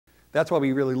That's why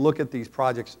we really look at these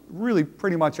projects really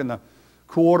pretty much in the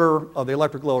quarter of the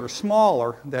electric load or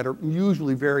smaller that are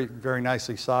usually very, very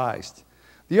nicely sized.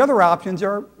 The other options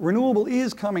are renewable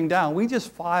is coming down. We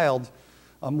just filed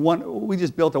we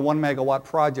just built a 1 megawatt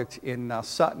project in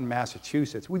Sutton,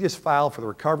 Massachusetts. We just filed for the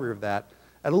recovery of that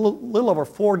at a little over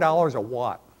 $4 a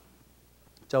watt.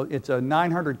 So it's a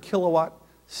 900 kilowatt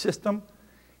system.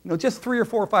 You know, just 3 or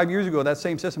 4 or 5 years ago, that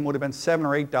same system would have been $7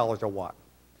 or $8 a watt.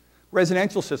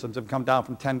 Residential systems have come down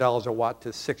from $10 a watt to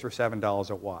 $6 or $7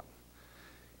 a watt.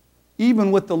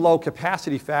 Even with the low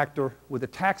capacity factor, with the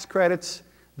tax credits,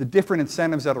 the different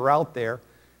incentives that are out there,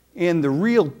 and the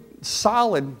real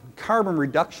solid carbon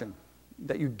reduction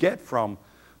that you get from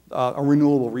a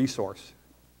renewable resource.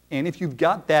 And if you've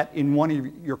got that in one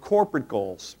of your corporate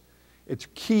goals, it's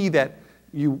key that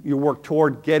you work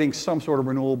toward getting some sort of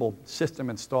renewable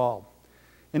system installed.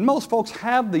 And most folks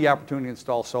have the opportunity to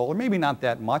install solar, maybe not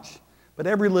that much, but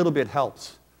every little bit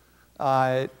helps.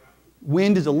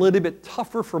 Wind is a little bit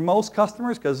tougher for most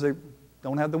customers because they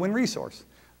don't have the wind resource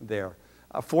there.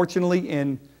 Fortunately,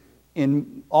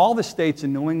 in all the states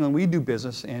in New England we do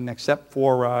business in, except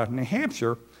for New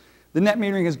Hampshire, the net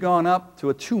metering has gone up to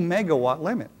a 2 megawatt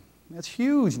limit. That's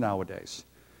huge nowadays.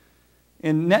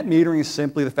 And net metering is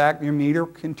simply the fact that your meter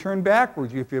can turn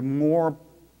backwards if you have more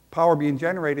power being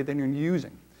generated than you're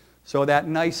using. So that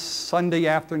nice Sunday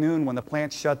afternoon when the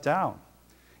plant's shut down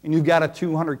and you've got a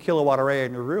 200 kilowatt array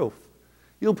on your roof,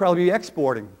 you'll probably be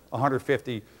exporting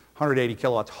 150, 180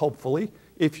 kilowatts, hopefully,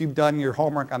 if you've done your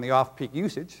homework on the off-peak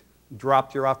usage,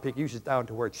 dropped your off-peak usage down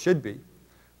to where it should be,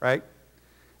 right?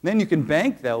 Then you can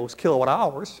bank those kilowatt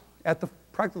hours at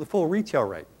practically the full retail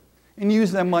rate and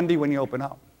use them Monday when you open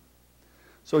up.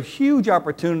 So huge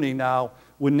opportunity now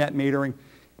with net metering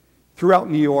throughout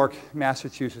New York,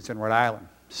 Massachusetts, and Rhode Island.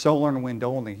 Solar and wind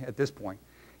only at this point.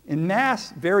 In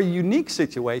Mass, very unique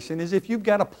situation is if you've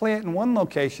got a plant in one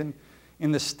location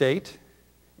in the state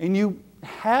and you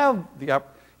have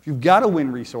if you've got a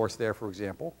wind resource there, for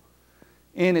example,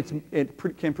 and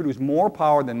it can produce more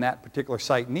power than that particular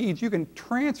site needs, you can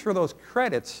transfer those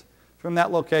credits from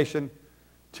that location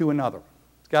to another.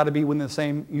 It's got to be within the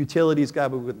same utility, it's got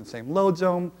to be within the same load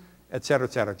zone, et cetera,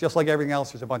 et cetera. Just like everything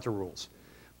else, there's a bunch of rules.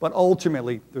 But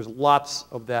ultimately, there's lots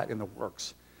of that in the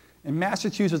works. In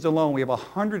Massachusetts alone, we have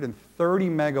 130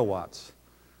 megawatts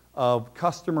of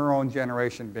customer-owned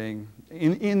generation being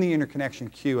in the interconnection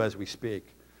queue as we speak.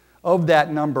 Of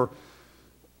that number,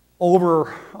 over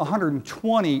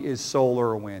 120 is solar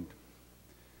or wind.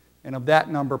 And of that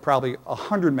number, probably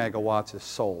 100 megawatts is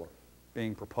solar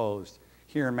being proposed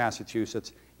here in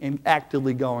Massachusetts and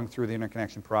actively going through the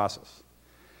interconnection process.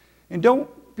 And don't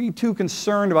be too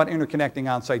concerned about interconnecting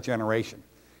on-site generation.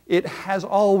 It has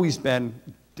always been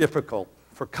difficult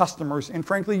for customers and,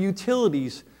 frankly,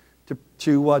 utilities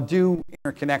to do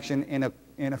interconnection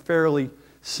in a fairly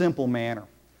simple manner.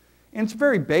 And it's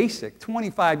very basic.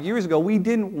 25 years ago, we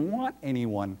didn't want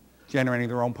anyone generating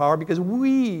their own power because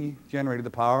we generated the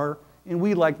power and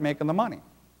we liked making the money.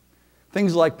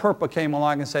 Things like PURPA came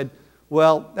along and said,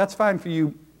 well, that's fine for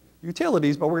you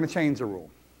utilities, but we're going to change the rule.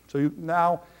 So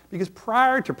now, because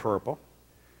prior to PURPA,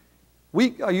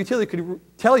 a utility could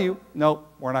tell you, no,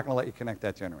 we're not going to let you connect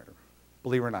that generator,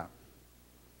 believe it or not.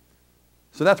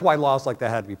 So that's why laws like that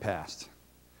had to be passed.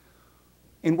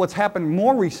 And what's happened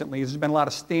more recently is there's been a lot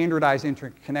of standardized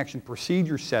interconnection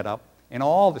procedures set up in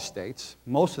all the states,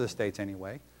 most of the states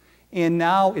anyway, and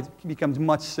now it becomes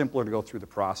much simpler to go through the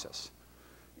process.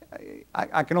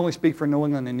 I can only speak for New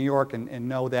England and New York and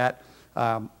know that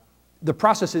the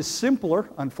process is simpler,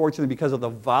 unfortunately, because of the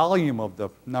volume of the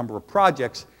number of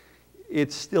projects.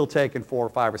 It's still taken 4 or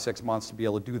 5 or 6 months to be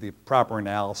able to do the proper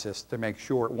analysis to make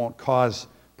sure it won't cause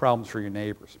problems for your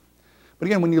neighbors. But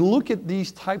again, when you look at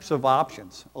these types of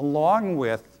options, along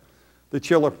with the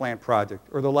chiller plant project,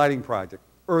 or the lighting project,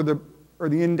 or the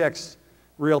index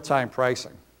real-time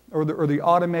pricing, or the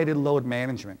automated load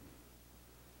management,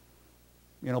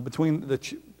 you know, between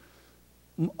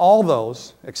all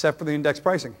those, except for the index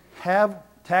pricing, have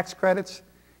tax credits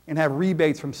and have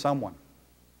rebates from someone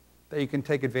that you can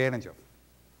take advantage of.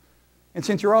 And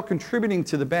since you're all contributing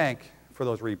to the bank for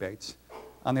those rebates,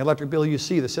 on the electric bill you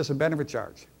see the system benefit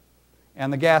charge.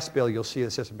 And the gas bill, you'll see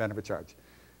the system benefit charge.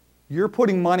 You're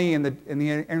putting money in the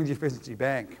energy efficiency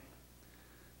bank.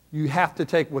 You have to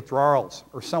take withdrawals,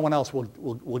 or someone else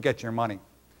will get your money.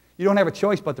 You don't have a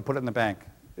choice but to put it in the bank.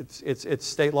 It's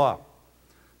state law.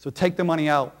 So take the money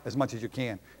out as much as you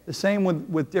can. The same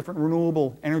with different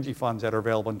renewable energy funds that are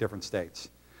available in different states.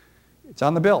 It's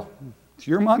on the bill. It's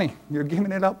your money. You're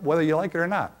giving it up whether you like it or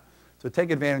not. So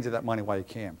take advantage of that money while you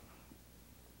can.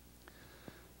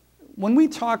 when we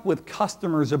talk with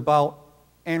customers about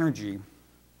energy,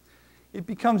 it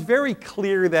becomes very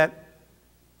clear that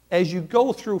as you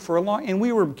go through for a long, and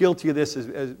we were guilty of this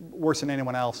as worse than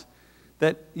anyone else,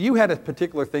 that you had a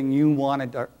particular thing you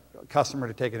wanted a customer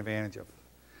to take advantage of.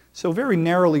 So very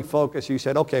narrowly focused, you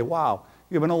said, okay, wow,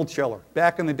 you have an old chiller.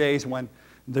 Back in the days when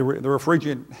the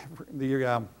refrigerant,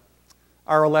 the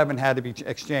R11 had to be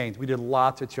exchanged, we did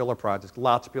lots of chiller projects.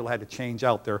 Lots of people had to change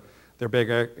out their big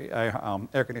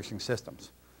air conditioning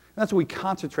systems. And that's what we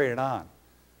concentrated on.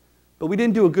 But we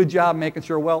didn't do a good job making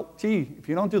sure, well, gee, if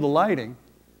you don't do the lighting,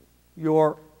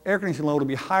 your air conditioning load will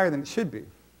be higher than it should be.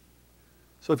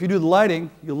 So if you do the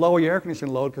lighting, you lower your air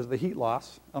conditioning load because of the heat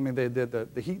loss. I mean,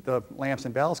 the heat the lamps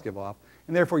and ballasts give off.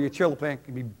 And therefore, your chiller plant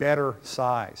can be better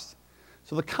sized.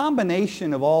 So the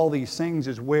combination of all these things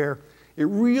is where it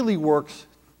really works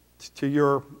to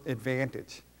your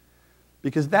advantage.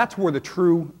 Because that's where the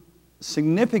true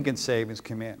significant savings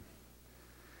come in.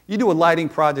 You do a lighting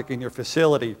project in your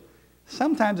facility,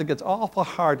 sometimes it gets awful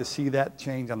hard to see that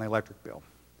change on the electric bill.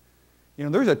 You know,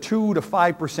 there's a 2 to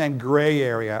 5% gray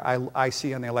area I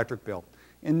see on the electric bill.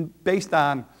 And based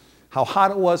on how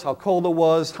hot it was, how cold it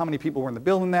was, how many people were in the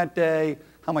building that day,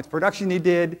 how much production you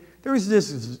did, there's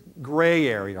this gray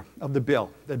area of the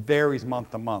bill that varies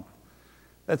month to month.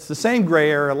 That's the same gray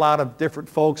area a lot of different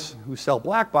folks who sell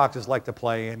black boxes like to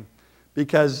play in,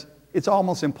 because it's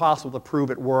almost impossible to prove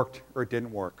it worked or it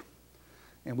didn't work.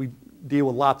 And we deal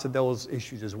with lots of those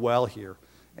issues as well here.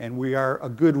 And we are a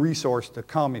good resource to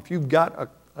come. If you've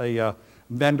got a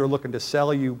vendor looking to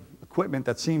sell you equipment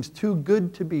that seems too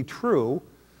good to be true,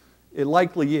 it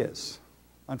likely is.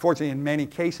 Unfortunately, in many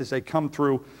cases, they come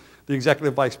through the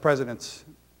executive vice president's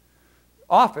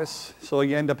office, so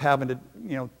you end up having to,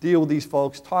 you know, deal with these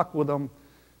folks, talk with them.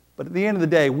 But at the end of the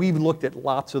day, we've looked at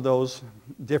lots of those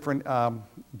different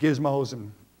gizmos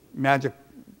and magic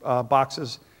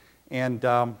boxes, and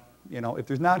you know, if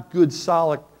there's not good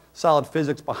solid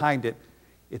physics behind it,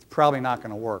 it's probably not going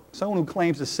to work. Someone who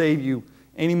claims to save you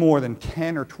any more than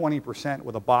 10 or 20%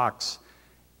 with a box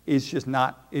is just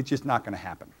not, it's just not going to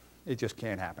happen. It just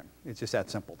can't happen. It's just that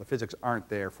simple. The physics aren't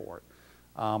there for it.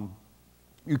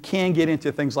 You can get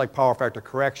into things like power factor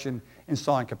correction,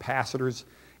 installing capacitors,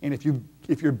 and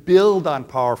if you're billed on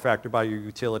power factor by your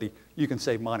utility, you can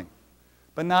save money.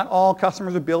 But not all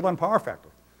customers are billed on power factor.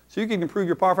 So you can improve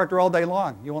your power factor all day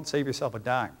long. You won't save yourself a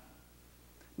dime.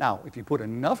 Now, if you put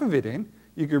enough of it in,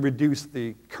 you can reduce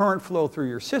the current flow through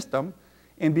your system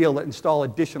and be able to install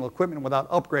additional equipment without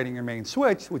upgrading your main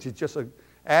switch, which is just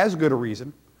as good a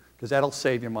reason, because that'll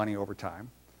save you money over time.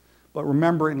 But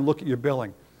remember and look at your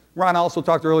billing. Ron also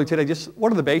talked earlier today, just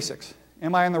what are the basics?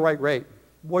 Am I on the right rate?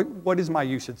 What is my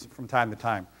usage from time to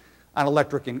time on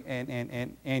electric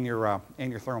and your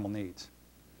thermal needs?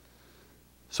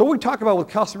 So what we talk about with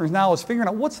customers now is figuring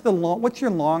out what's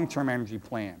your long-term energy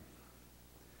plan.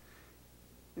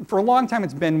 And for a long time,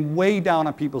 it's been way down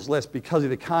on people's list because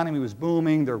the economy was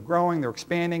booming, they're growing, they're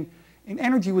expanding, and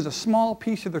energy was a small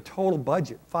piece of their total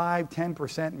budget, 5,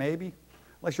 10% maybe,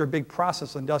 unless you're a big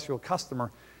process industrial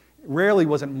customer. It rarely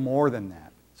wasn't more than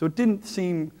that. So it didn't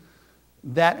seem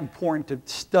that important to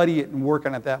study it and work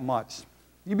on it that much.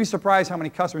 You'd be surprised how many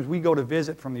customers we go to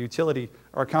visit from the utility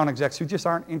or account execs who just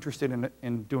aren't interested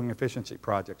in doing efficiency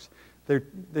projects. They've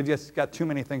just got too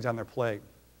many things on their plate.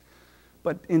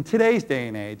 But in today's day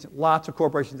and age, lots of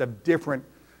corporations have different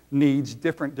needs,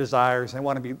 different desires. They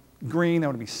want to be green, they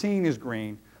want to be seen as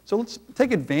green. So let's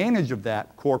take advantage of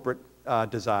that corporate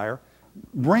desire,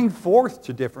 bring forth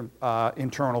to different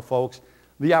internal folks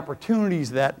the opportunities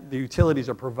that the utilities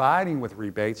are providing with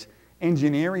rebates,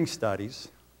 engineering studies,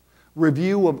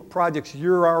 review of projects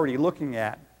you're already looking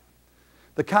at.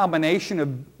 The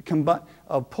combination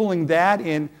of pulling that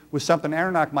in with something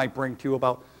EnerNOC might bring to you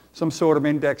about some sort of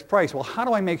index price. Well, how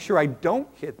do I make sure I don't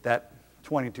hit that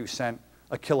 22 cent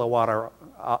a kilowatt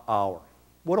hour?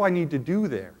 What do I need to do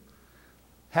there?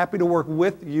 Happy to work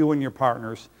with you and your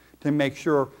partners to make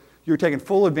sure you're taking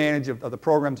full advantage of the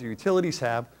programs the utilities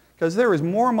have, because there is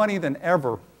more money than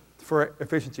ever for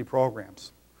efficiency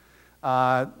programs.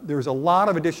 There's a lot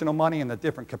of additional money in the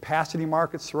different capacity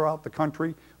markets throughout the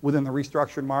country, within the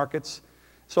restructured markets.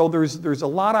 So there's a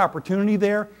lot of opportunity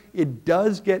there. It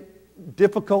does get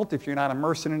difficult if you're not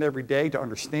immersed in it every day to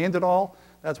understand it all.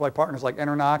 That's why partners like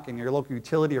EnerNOC and your local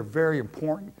utility are very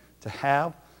important to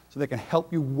have, so they can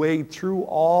help you wade through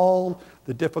all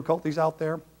the difficulties out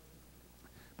there.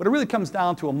 But it really comes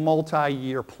down to a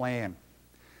multi-year plan.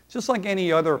 Just like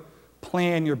any other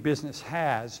plan your business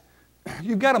has,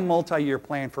 you've got a multi-year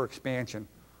plan for expansion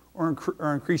or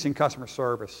increasing customer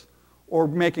service or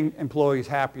making employees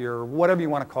happier or whatever you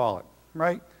want to call it,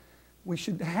 right? we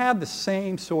should have the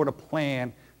same sort of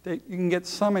plan that you can get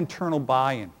some internal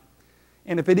buy-in.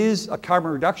 And if it is a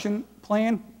carbon reduction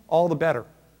plan, all the better,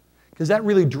 because that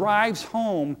really drives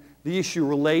home the issue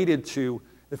related to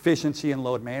efficiency and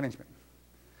load management.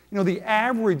 You know, the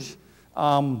average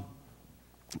pounds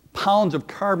of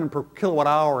carbon per kilowatt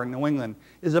hour in New England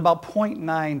is about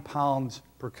 0.9 pounds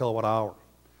per kilowatt hour.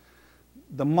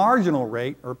 The marginal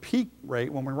rate, or peak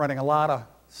rate, when we're running a lot of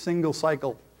single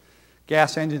cycle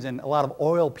gas engines and a lot of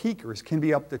oil peakers, can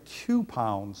be up to 2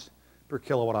 pounds per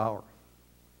kilowatt hour.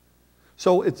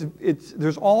 So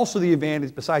there's also the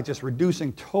advantage, besides just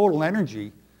reducing total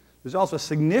energy, there's also a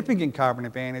significant carbon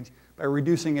advantage by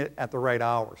reducing it at the right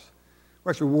hours.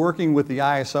 We're actually working with the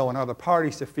ISO and other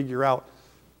parties to figure out,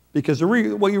 because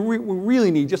what we really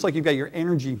need, just like you've got your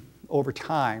energy over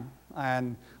time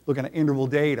and looking at interval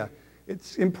data,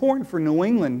 it's important for New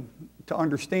England to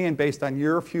understand, based on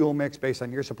your fuel mix, based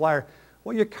on your supplier,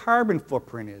 what your carbon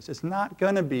footprint is. It's not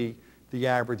going to be the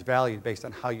average value based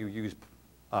on how you use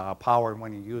power and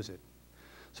when you use it.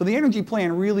 So the energy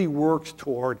plan really works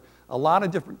toward a lot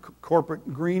of different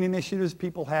corporate green initiatives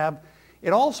people have.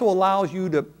 It also allows you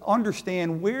to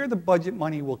understand where the budget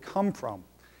money will come from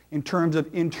in terms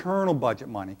of internal budget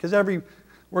money. Because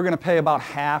we're going to pay about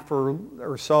half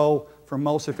or so for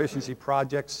most efficiency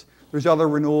projects. There's other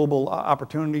renewable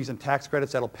opportunities and tax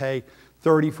credits that'll pay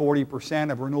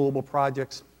 30–40% of renewable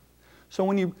projects. So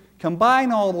when you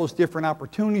combine all those different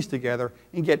opportunities together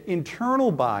and get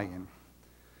internal buy-in,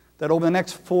 that over the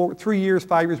next 3 years,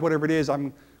 5 years, whatever it is,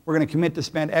 we're going to commit to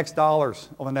spend X dollars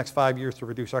over the next 5 years to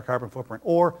reduce our carbon footprint.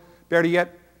 Or, better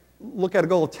yet, look at a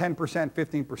goal of 10%,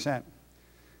 15%.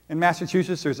 In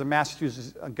Massachusetts, there's a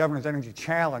Massachusetts Governor's Energy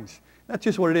Challenge. That's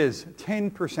just what it is,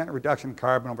 10% reduction in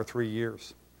carbon over 3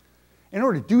 years. In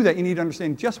order to do that, you need to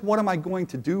understand just what am I going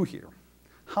to do here?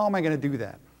 How am I going to do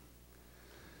that?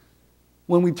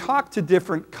 When we talk to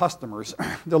different customers,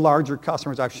 the larger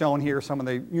customers I've shown here, some of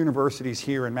the universities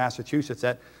here in Massachusetts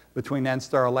that between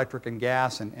NSTAR Electric and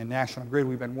Gas and National Grid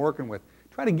we've been working with,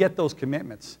 try to get those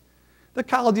commitments. The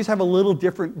colleges have a little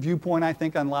different viewpoint, I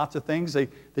think, on lots of things.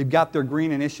 They've got their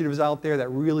green initiatives out there that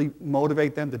really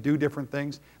motivate them to do different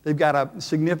things. They've got a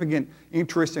significant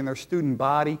interest in their student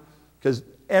body, because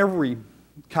every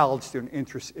college student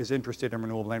is interested in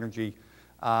renewable energy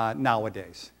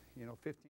nowadays. You know, 15